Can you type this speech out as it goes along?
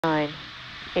9,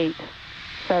 8,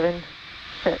 7,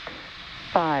 6,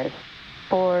 5,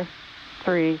 4,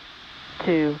 3,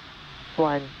 2,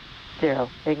 1, 0.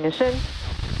 Ignition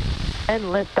and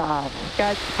liftoff.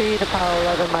 Godspeed, Apollo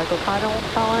 11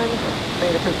 microcolumns.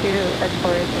 May the pursuit of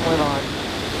exploration live on.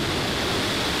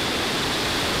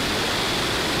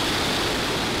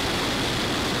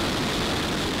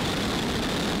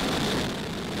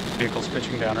 Vehicle's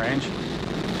pitching downrange.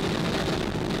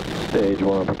 Stage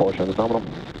 1 propulsion is nominal.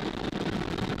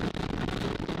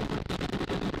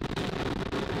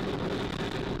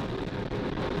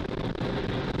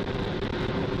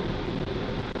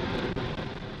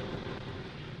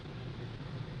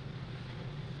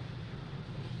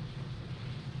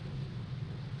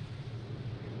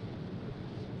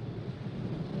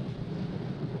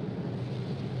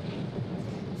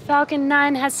 Falcon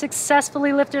 9 has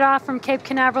successfully lifted off from Cape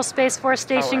Canaveral Space Force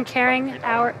Station, carrying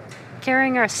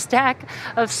our stack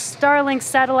of Starlink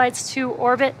satellites to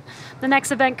orbit. The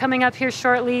next event coming up here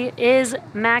shortly is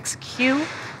Max Q.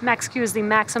 Max Q is the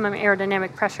maximum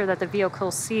aerodynamic pressure that the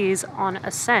vehicle sees on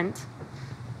ascent.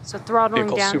 So throttling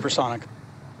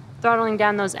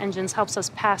down those engines helps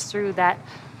us pass through that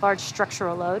large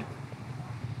structural load.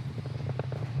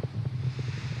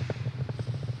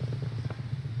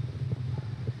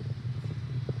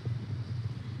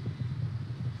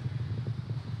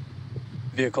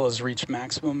 Vehicle has reached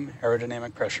maximum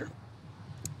aerodynamic pressure.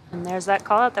 And there's that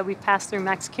call out that we passed through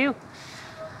Max Q.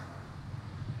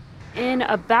 In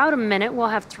about a minute, we'll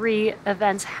have 3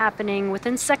 events happening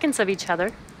within seconds of each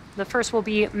other. The first will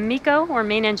be MECO, or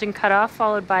main engine cutoff,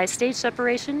 followed by stage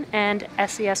separation, and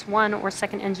SES1, or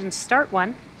second engine start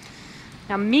 1.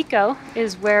 Now, MECO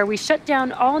is where we shut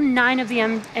down all 9 of the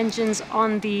engines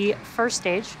on the first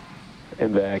stage.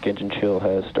 MVAC engine chill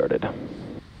has started.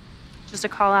 Just a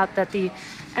call out that the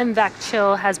MVAC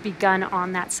chill has begun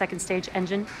on that second stage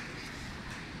engine.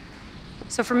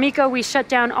 So for MECO, we shut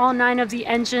down all 9 of the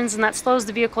engines, and that slows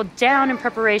the vehicle down in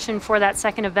preparation for that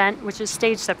second event, which is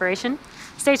stage separation.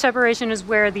 Stage separation is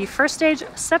where the first stage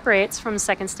separates from the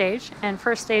second stage, and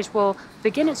first stage will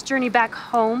begin its journey back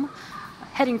home,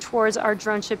 heading towards our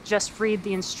drone ship Just Read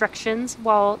the Instructions,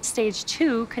 while stage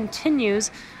 2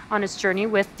 continues on its journey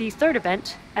with the third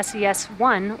event,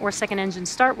 SES1, or second engine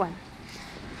start 1.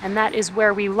 And that is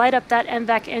where we light up that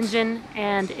MVAC engine,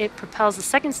 and it propels the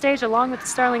second stage along with the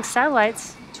Starlink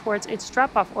satellites towards its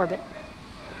drop-off orbit.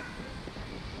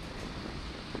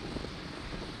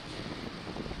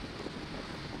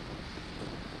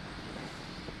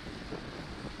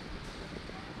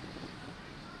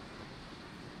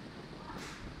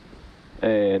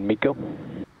 And MECO.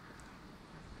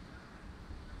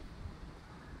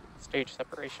 Stage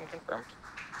separation confirmed.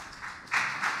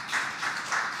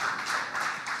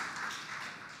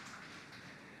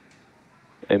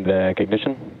 MVAC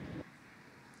ignition.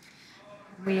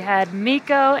 We had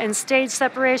MECO and stage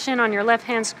separation. On your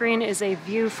left-hand screen is a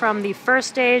view from the first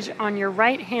stage. On your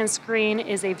right-hand screen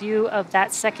is a view of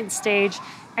that second stage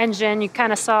engine. You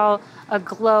kind of saw a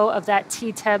glow of that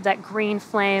T-TEB, that green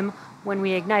flame, when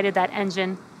we ignited that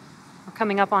engine. We're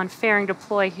coming up on fairing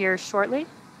deploy here shortly.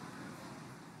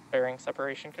 Fairing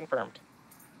separation confirmed.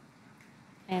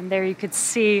 And there you could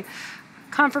see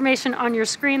confirmation on your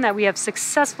screen that we have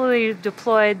successfully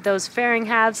deployed those fairing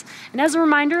halves. And as a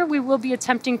reminder, we will be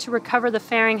attempting to recover the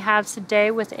fairing halves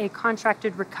today with a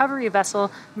contracted recovery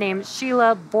vessel named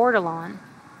Sheila Bordelon.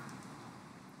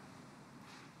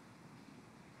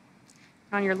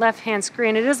 On your left-hand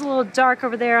screen, it is a little dark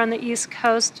over there on the East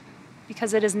Coast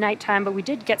because it is nighttime, but we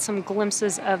did get some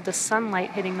glimpses of the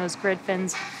sunlight hitting those grid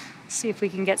fins. See if we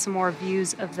can get some more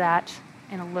views of that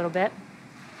in a little bit.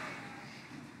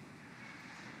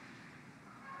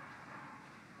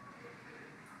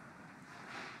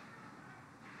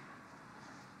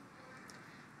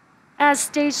 As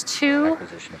stage 2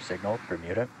 acquisition of signal,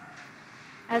 Bermuda.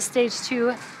 As stage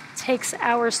 2 takes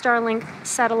our Starlink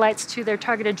satellites to their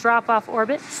targeted drop-off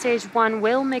orbit, stage 1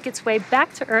 will make its way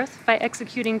back to Earth by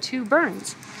executing 2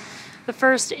 burns. The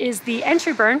first is the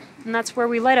entry burn, and that's where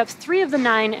we light up 3 of the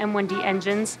 9 M1D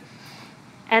engines.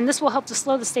 And this will help to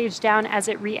slow the stage down as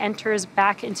it re-enters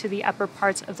back into the upper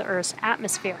parts of the Earth's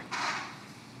atmosphere.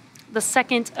 The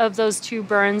second of those 2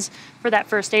 burns for that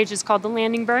first stage is called the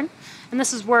landing burn. And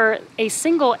this is where a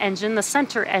single engine, the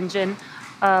center engine,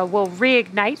 will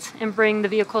reignite and bring the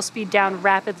vehicle speed down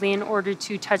rapidly in order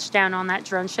to touch down on that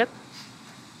drone ship.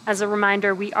 As a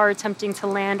reminder, we are attempting to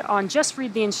land on Just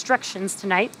Read the Instructions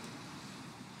tonight.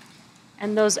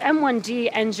 And those M1D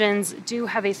engines do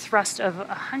have a thrust of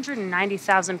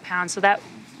 190,000 pounds. So that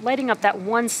lighting up that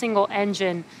one single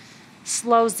engine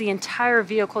slows the entire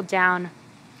vehicle down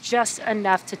just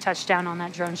enough to touch down on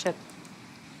that drone ship.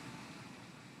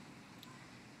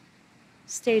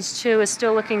 Stage 2 is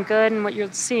still looking good, and what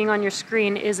you're seeing on your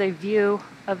screen is a view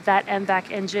of that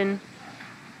MVAC engine.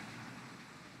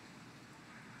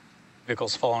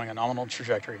 Vehicle's following a nominal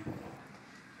trajectory.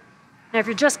 Now, if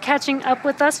you're just catching up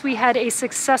with us, we had a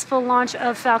successful launch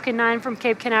of Falcon 9 from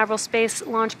Cape Canaveral Space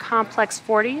Launch Complex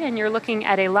 40, and you're looking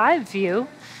at a live view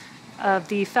of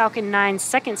the Falcon 9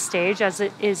 second stage as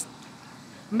it is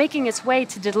making its way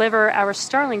to deliver our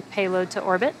Starlink payload to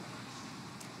orbit.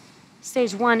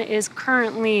 Stage 1 is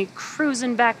currently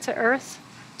cruising back to Earth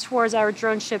towards our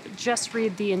drone ship. Just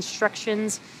read the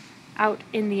instructions out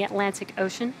in the Atlantic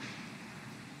Ocean.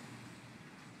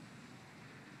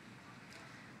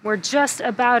 We're just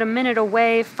about a minute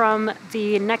away from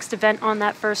the next event on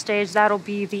that first stage. That'll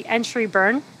be the entry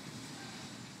burn.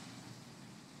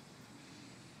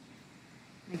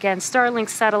 Again, Starlink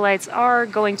satellites are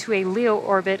going to a LEO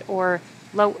orbit or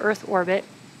low Earth orbit,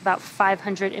 about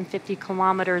 550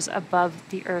 kilometers above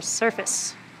the Earth's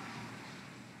surface.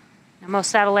 Now,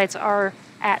 most satellites are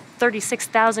at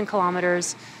 36,000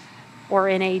 kilometers or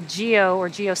in a geo or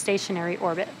geostationary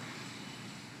orbit.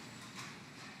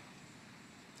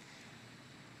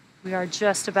 We are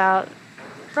just about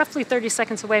roughly 30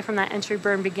 seconds away from that entry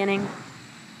burn beginning.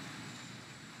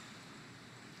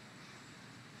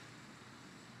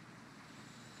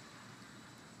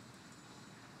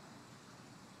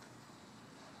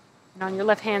 And on your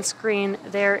left-hand screen,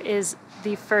 there is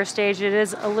the first stage. It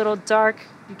is a little dark.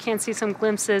 You can see some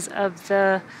glimpses of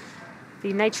the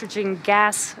nitrogen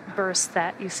gas burst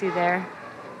that you see there.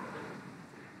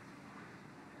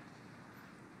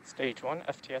 Stage 1,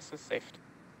 FTS is safe.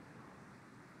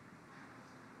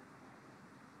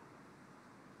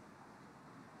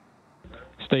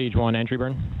 Stage 1 entry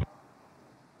burn.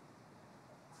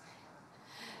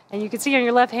 And you can see on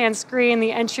your left-hand screen,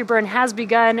 the entry burn has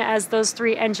begun as those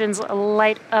 3 engines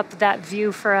light up that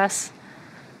view for us.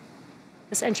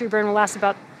 This entry burn will last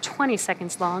about 20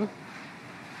 seconds long.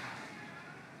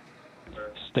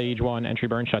 Stage 1 entry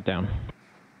burn shutdown.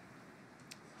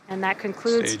 And that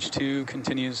concludes... Stage 2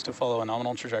 continues to follow a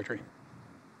nominal trajectory.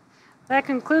 That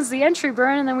concludes the entry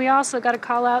burn, and then we also got to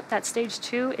call out that stage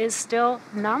 2 is still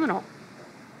nominal.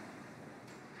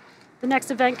 The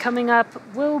next event coming up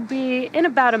will be in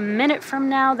about a minute from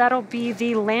now. That'll be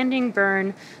the landing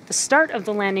burn, the start of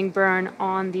the landing burn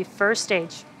on the first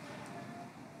stage.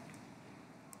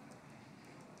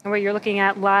 And what you're looking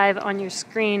at live on your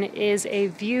screen is a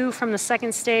view from the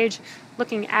second stage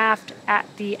looking aft at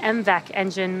the MVAC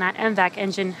engine. That MVAC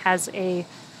engine has a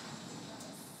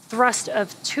thrust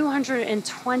of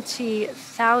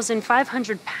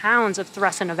 220,500 pounds of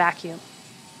thrust in a vacuum.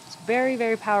 It's very,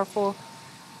 very powerful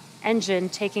engine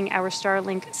taking our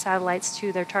Starlink satellites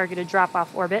to their targeted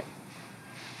drop-off orbit.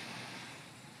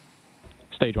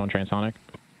 Stage 1 transonic.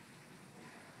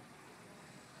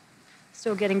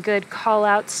 Still getting good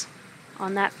call-outs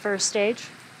on that first stage.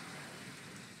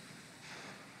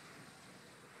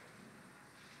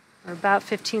 We're about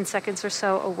 15 seconds or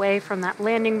so away from that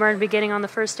landing burn beginning on the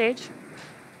first stage.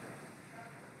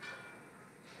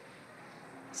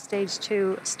 Stage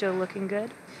 2 still looking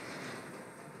good.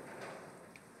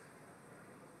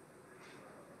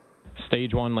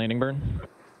 Stage 1 landing burn.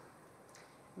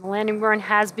 The landing burn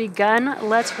has begun.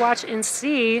 Let's watch and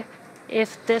see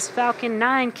if this Falcon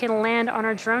 9 can land on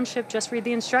our drone ship. Just read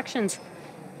the instructions.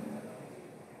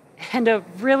 And a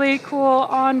really cool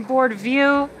onboard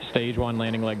view. Stage 1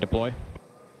 landing leg deploy.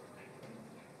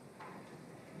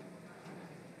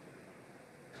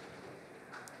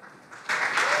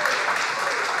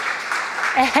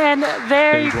 And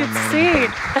there you Stage can 1 see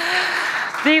landing.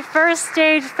 the first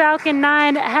stage Falcon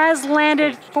 9 has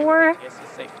landed for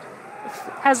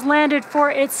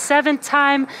its 7th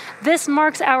time. This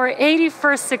marks our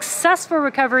 81st successful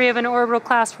recovery of an orbital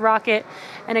class rocket,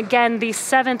 and again the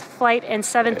 7th flight and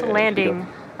 7th landing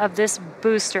of this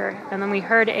booster. And then we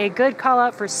heard a good call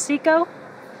out for SECO.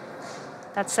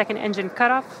 That's second engine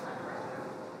cutoff.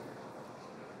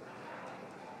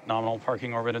 Nominal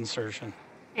parking orbit insertion.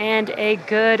 And a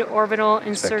good orbital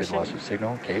insertion. Expected loss of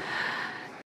signal, Cape.